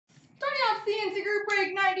Fantasy Group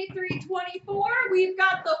Break 9324. We've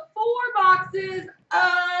got the 4 boxes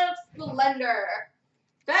of Splendor.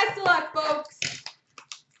 Best of luck, folks.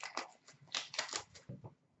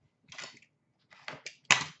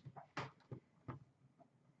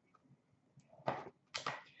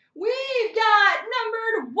 We've got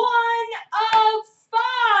numbered 1 of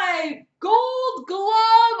 5 Gold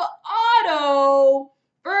Glove Auto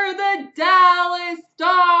for the Dallas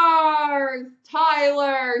Stars,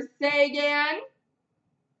 Tyler Seguin.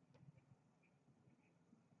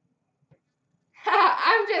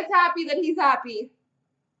 I'm just happy that he's happy.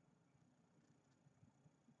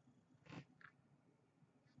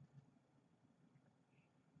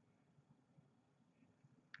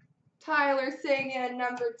 Tyler Seguin,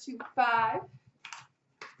 number 25.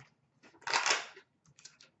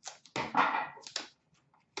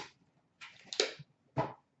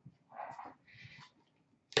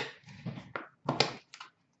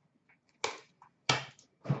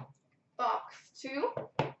 Box 2.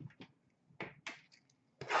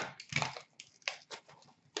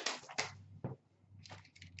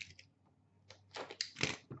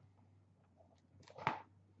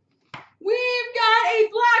 We've got a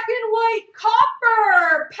black and white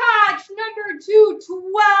copper patch number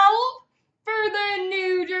 212 for the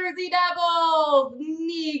New Jersey Devils,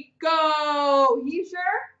 Nico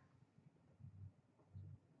Hischier.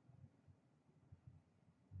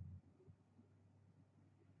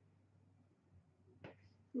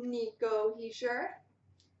 Nico Hischier.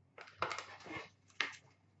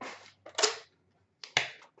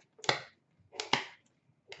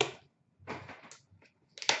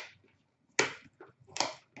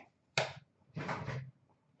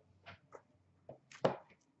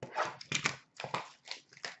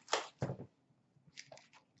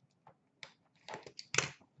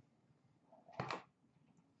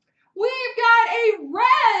 We've got a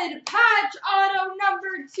red patch auto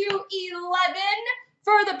number 211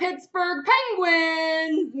 for the Pittsburgh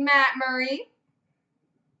Penguins, Matt Murray.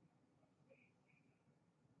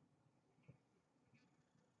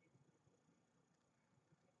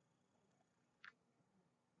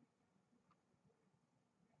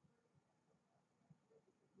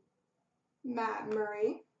 Matt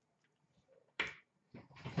Murray.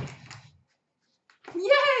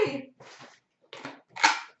 Yay!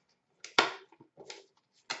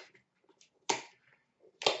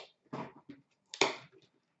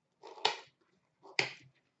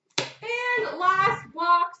 And last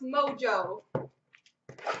box, Mojo.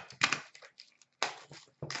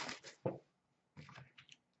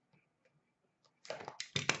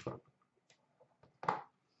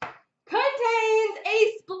 Contains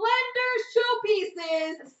a Splendor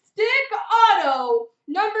Showpieces stick auto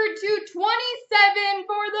number 227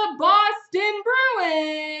 for the Boston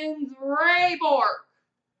Bruins, Ray Bork.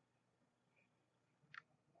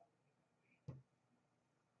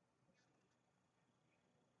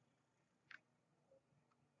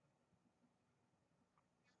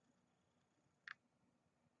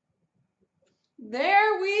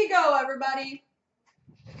 There we go, everybody.